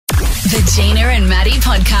The Gina and Matty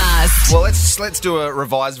podcast. Well, let's do a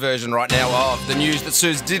revised version right now of the news that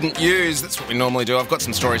Suze didn't use. That's what we normally do. I've got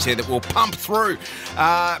some stories here that we'll pump through.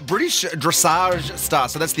 British dressage star,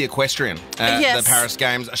 so that's the equestrian at the Paris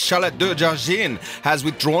Games. Charlotte de Jargin has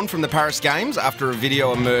withdrawn from the Paris Games after a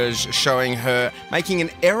video emerged showing her making an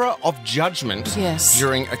error of judgment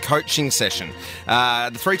during a coaching session.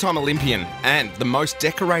 The three-time Olympian and the most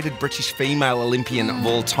decorated British female Olympian of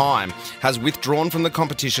all time has withdrawn from the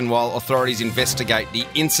competition while authorities investigate the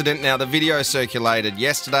incident. Now, the video circulated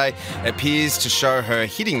yesterday appears to show her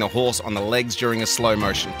hitting the horse on the legs during a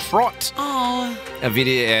slow-motion trot. Oh. A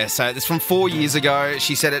video, so it's from 4 years ago.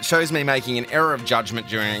 She said, "It shows me making an error of judgment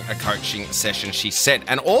during a coaching session," she said.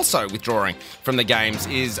 And also withdrawing from the Games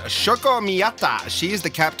is Shoko Miyata. She is the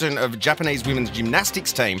captain of Japanese women's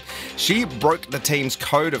gymnastics team. She broke the team's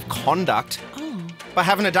code of conduct by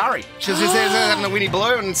having a durry. She's having a Winnie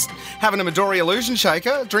Blue and having a Midori illusion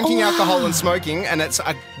shaker, drinking alcohol and smoking, and it's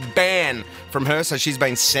a ban from her, so she's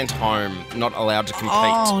been sent home, not allowed to compete.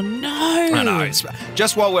 Oh, no. I know.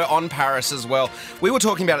 Just while we're on Paris as well, we were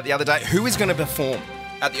talking about it the other day, who is going to perform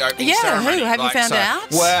at the opening ceremony. Who? Have you found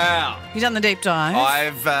out? Wow. You done the deep dive?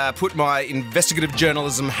 I've put my investigative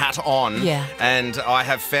journalism hat on, and I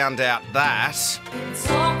have found out that It's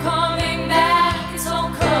all coming back, it's all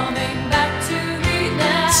coming back to me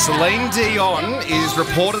now. Celine Dion is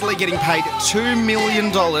reportedly getting paid $2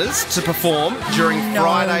 million to perform during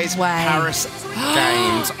Friday's Paris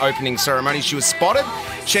Games opening ceremony. She was spotted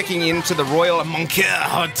checking into the Royal Moncler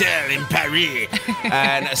Hotel in Paris,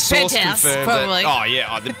 and a source Penthouse, confirmed probably.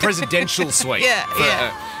 that the presidential suite.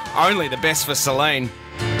 Only the best for Celine.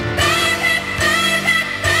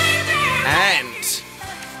 And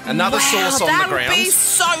another source on the ground. That would be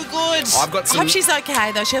so good. I've got some. I hope she's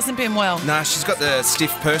okay, though. She hasn't been well. No, she's got the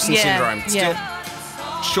stiff person syndrome. Still,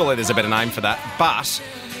 surely there's a better name for that. But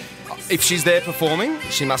if she's there performing,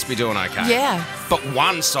 she must be doing okay. Yeah. But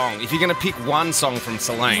one song, if you're going to pick one song from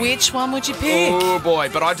Celine. Which one would you pick? Oh, boy.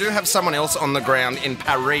 But I do have someone else on the ground in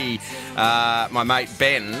Paris, my mate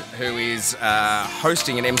Ben, who is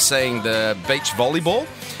hosting and emceeing the beach volleyball.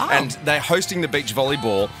 And they're hosting the beach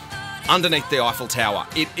volleyball underneath the Eiffel Tower.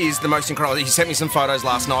 It is the most incredible. He sent me some photos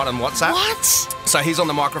last night on WhatsApp. What? So he's on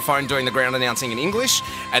the microphone doing the ground announcing in English,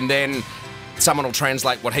 and then someone will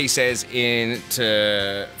translate what he says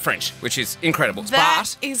into French, which is incredible. That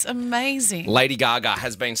is amazing. Lady Gaga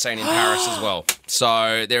has been seen in Paris as well.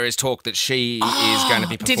 So there is talk that she is going to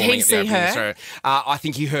be performing. Did he see her? I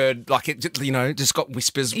think he heard, like, it, just got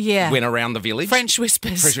whispers went around the village. French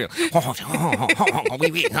whispers. Lady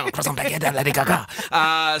Gaga.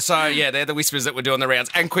 So, yeah, they're the whispers that were doing the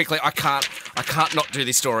rounds. And quickly, I can't not do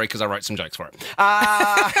this story because I wrote some jokes for it.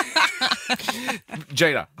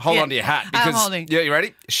 Gina, hold on to your hat. I'm holding. Yeah, you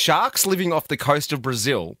ready? Sharks living off the coast of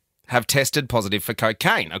Brazil have tested positive for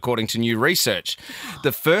cocaine, according to new research.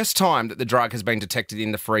 The first time that the drug has been detected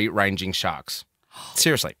in the free-ranging sharks.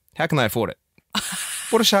 Seriously, how can they afford it?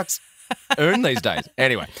 What do sharks earn these days?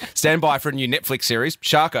 Anyway, stand by for a new Netflix series,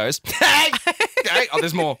 Sharkos.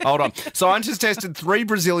 There's more. Hold on. Scientists tested 3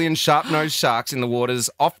 Brazilian sharp-nosed sharks in the waters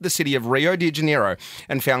off the city of Rio de Janeiro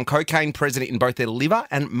and found cocaine present in both their liver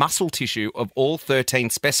and muscle tissue of all 13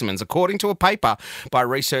 specimens, according to a paper by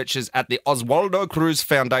researchers at the Oswaldo Cruz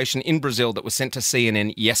Foundation in Brazil that was sent to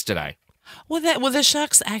CNN yesterday. Were the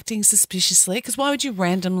sharks acting suspiciously? Because why would you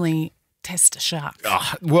randomly test a shark?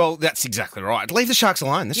 Oh, well, that's exactly right. Leave the sharks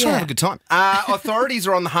alone. They're just trying to have a good time. Authorities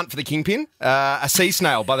are on the hunt for the kingpin, a sea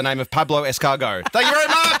snail by the name of Pablo Escargot. Thank you very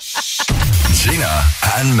much. Gina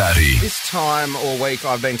and Matty. This time all week,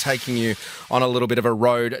 I've been taking you on a little bit of a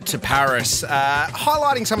road to Paris,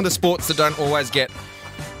 highlighting some of the sports that don't always get,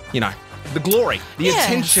 the glory, the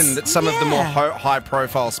attention that some of the more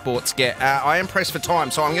high-profile sports get. I am pressed for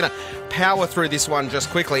time, so I'm going to power through this one just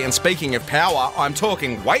quickly. And speaking of power, I'm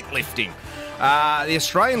talking weightlifting. The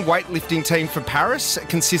Australian weightlifting team for Paris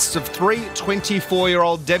consists of 3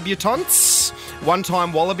 24-year-old debutantes.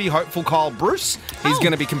 One-time Wallaby hopeful Kyle Bruce. He's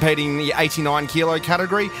going to be competing in the 89-kilo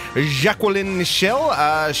category. Jacqueline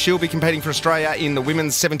Michel, she'll be competing for Australia in the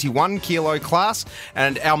women's 71-kilo class.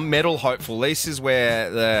 And our medal hopeful, this is where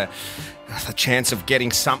the chance of getting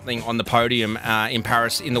something on the podium in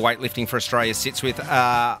Paris in the weightlifting for Australia sits with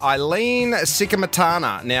Eileen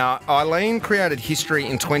Sikamatana. Now, Eileen created history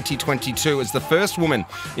in 2022 as the first woman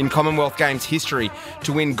in Commonwealth Games history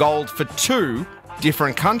to win gold for 2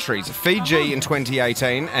 different countries, Fiji in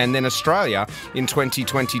 2018 and then Australia in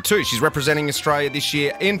 2022. She's representing Australia this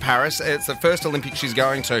year in Paris. It's the first Olympics she's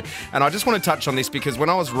going to. And I just want to touch on this because when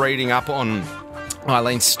I was reading up on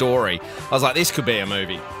Eileen's story, I was like, this could be a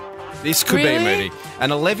movie. This could be a Really? movie. An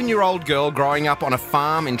 11-year-old girl growing up on a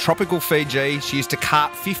farm in tropical Fiji. She used to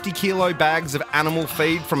cart 50-kilo bags of animal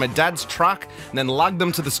feed from her dad's truck and then lug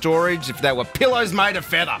them to the storage if they were pillows made of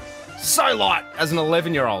feather. So light as an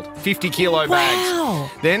 11-year-old. 50-kilo bags. Wow.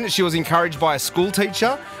 Then she was encouraged by a school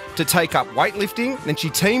teacher to take up weightlifting. Then she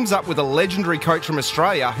teams up with a legendary coach from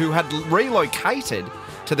Australia who had relocated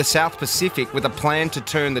to the South Pacific with a plan to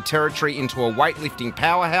turn the territory into a weightlifting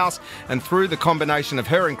powerhouse. And through the combination of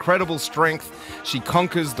her incredible strength, she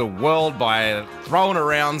conquers the world by throwing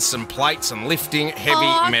around some plates and lifting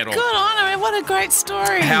heavy metal. Good on her. What a great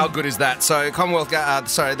story. How good is that? So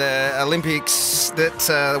the Olympics, the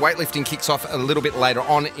weightlifting kicks off a little bit later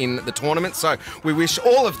on in the tournament. So we wish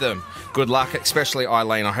all of them good luck, especially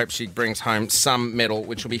Eileen. I hope she brings home some medal,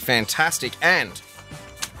 which will be fantastic. And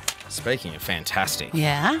speaking of fantastic.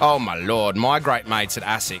 Yeah? Oh, my Lord. My great mates at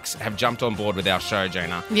ASICS have jumped on board with our show,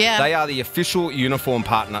 Gina. Yeah. They are the official uniform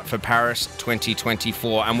partner for Paris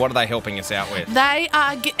 2024. And what are they helping us out with? They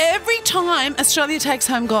are, every time Australia takes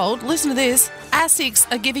home gold, listen to this, ASICS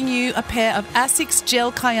are giving you a pair of ASICS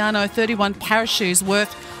Gel Cayano 31 Paris shoes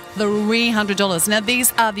worth $300. Now,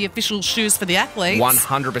 these are the official shoes for the athletes.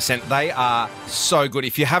 100%. They are so good.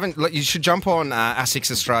 If you haven't, you should jump on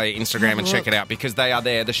ASICS Australia Instagram and check it out because they are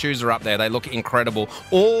there. The shoes are up there. They look incredible.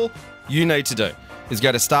 All you need to do is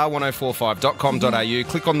go to star1045.com.au,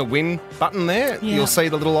 click on the win button there. Yeah. You'll see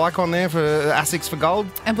the little icon there for ASICS for gold.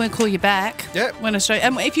 And we'll call you back. Yeah. When Australia,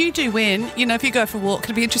 and if you do win, if you go for a walk,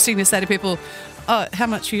 it'd be interesting to say to people, oh, how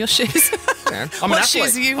much for your shoes? Yeah. I'm What an athlete.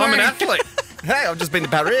 shoes are you I'm an wearing? athlete. Hey, I've just been to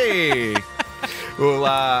Paris.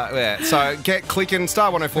 Well, so get clicking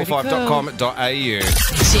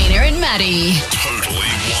star1045.com.au. Gina and Matty. Totally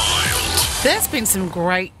wild. There's been some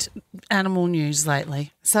great animal news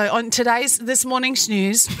lately. So on this morning's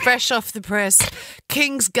news, fresh off the press,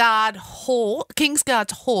 Kingsguard's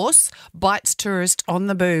horse bites tourist on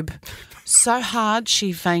the boob. So hard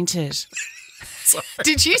she fainted.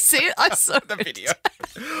 Did you see it? I saw The video.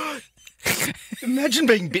 Imagine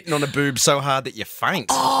being bitten on a boob so hard that you faint.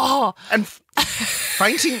 Oh, And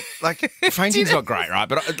fainting's not great, right?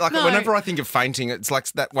 But No. whenever I think of fainting, it's like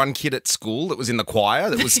that one kid at school that was in the choir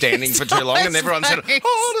that was standing for too long, and everyone said, Nice.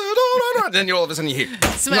 "Oh, no." And then all of a sudden you hear,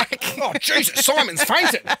 Smack. "Oh, Jesus, Simon's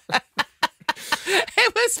fainted."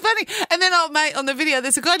 it was funny. And then, mate, on the video,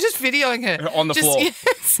 there's a guy just videoing her. On the floor.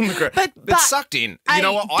 Yes. But it's sucked in. You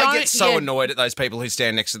know what? I don't- get so yeah. annoyed at those people who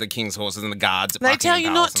stand next to the king's horses and the guards. At They tell you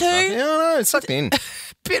Buckingham not Palace and to? stuff. Yeah, I know. It's sucked in.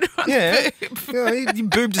 Bit on Yeah. the boob. Yeah, your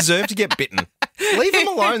boob deserve to get bitten. Leave them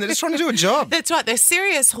alone. They're just trying to do a job. That's right. They're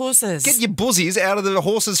serious horses. Get your buzzies out of the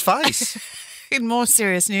horse's face. In more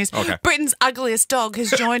serious news, Okay. Britain's ugliest dog has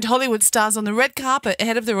joined Hollywood stars on the red carpet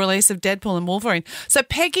ahead of the release of Deadpool and Wolverine. So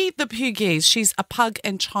Peggy the Puggies, she's a pug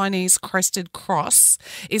and Chinese crested cross,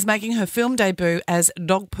 is making her film debut as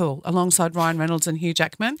Dogpool alongside Ryan Reynolds and Hugh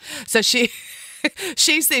Jackman. So she's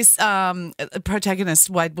this protagonist,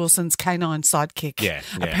 Wade Wilson's canine sidekick, Yeah.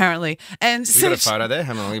 apparently. And You got a photo there?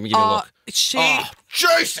 Hang on, let me give you a look. She,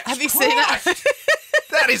 Jesus have you seen it?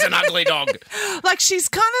 That is an ugly dog. Like she's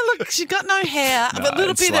she got no hair, a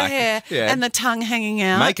little it's bit like- of hair, yeah. and the tongue hanging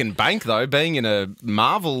out. Making bank, though, being in a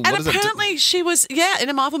Marvel... And what is apparently she was, in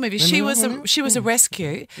a Marvel movie. She was a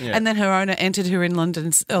rescue, Yeah. and then her owner entered her in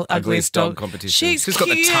London's ugliest dog dog competition. She's got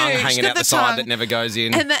the cute. tongue She's hanging got out the the side tongue. that never goes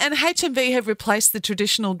in. And HMV have replaced the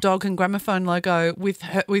traditional dog and gramophone logo with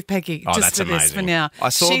Peggy. Oh, just that's for amazing. this for now. I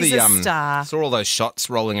saw She's a star. saw all those shots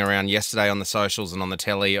rolling around yesterday on the socials and on the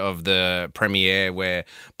telly of the premiere where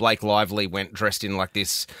Blake Lively went dressed in like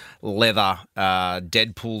this leather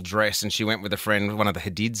Deadpool dress, and she went with a friend, one of the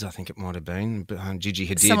Hadids, I think it might have been, Gigi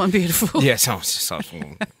Hadid. Someone beautiful. Yeah,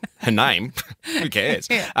 her name. Who cares?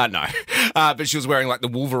 Yeah. No. But she was wearing like the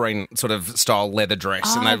Wolverine sort of style leather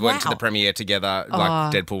dress, and Oh, they went to wow. the premiere together,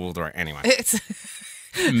 like Deadpool, Wolverine. Anyway, It's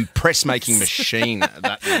press making machine,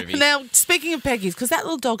 that movie. now speaking of Peggy's, because that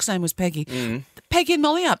little dog's name was Peggy. Peggy and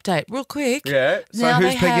Molly update, real quick. Yeah. So Now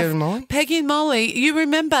who's they Peggy have and Molly? Peggy and Molly, you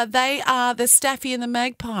remember they are the Staffy and the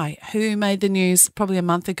Magpie who made the news probably a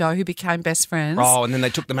month ago, who became best friends. Oh, and then they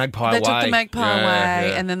took the magpie They away. took the magpie Yeah, away,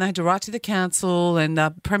 yeah. and then they had to write to the council, and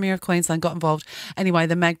the Premier of Queensland got involved. Anyway,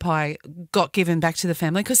 the magpie got given back to the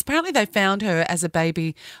family because apparently they found her as a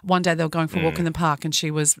baby. One day they were going for a walk in the park, and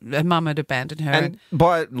her mum had abandoned her. And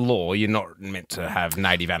by law, you're not meant to have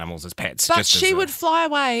native animals as pets. but just she as a- would fly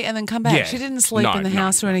away and then come back. Yeah. She didn't sleep sleep in the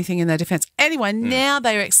house or anything in their defence. Anyway, now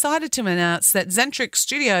they are excited to announce that Zentric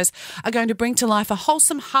Studios are going to bring to life a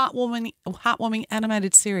wholesome, heartwarming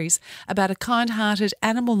animated series about a kind-hearted,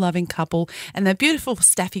 animal-loving couple and their beautiful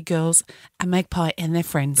staffy girls, a magpie and their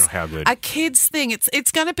friends. Oh, how good. A kids thing.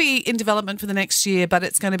 It's going to be in development for the next year, but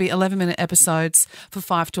it's going to be 11-minute episodes for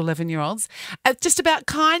 5 to 11-year-olds. Just about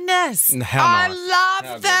kindness. How I nice. love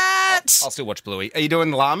How good. that. I'll still watch Bluey. Are you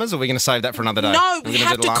doing the llamas or are we going to save that for another day? No, We're we gonna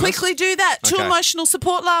have do to the llamas? quickly do that. Okay. 2 emotional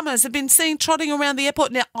support llamas have been seen trotting around the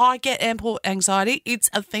airport. Now, I get airport anxiety. It's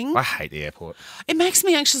a thing. I hate the airport. It makes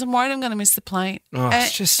me anxious. I'm worried I'm going to miss the plane. Oh,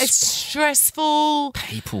 It's stressful.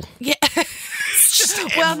 People. Yeah.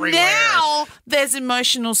 Just well, everywhere. now there's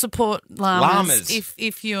emotional support llamas. Llamas.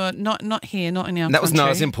 If you're not here, not in our That was country.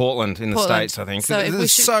 no, it's in Portland, in the Portland. States, I think. So if we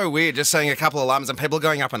it's should- so weird just seeing a couple of llamas and people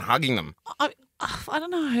going up and hugging them. I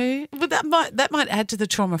don't know, but that might add to the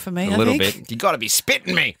trauma for me. A little bit. You got to be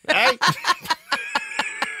spitting me, eh?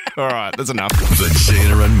 All right, that's enough. The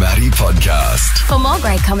Gina and Matty Podcast. For more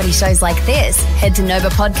great comedy shows like this, head to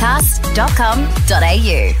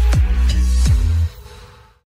novapodcast.com.au.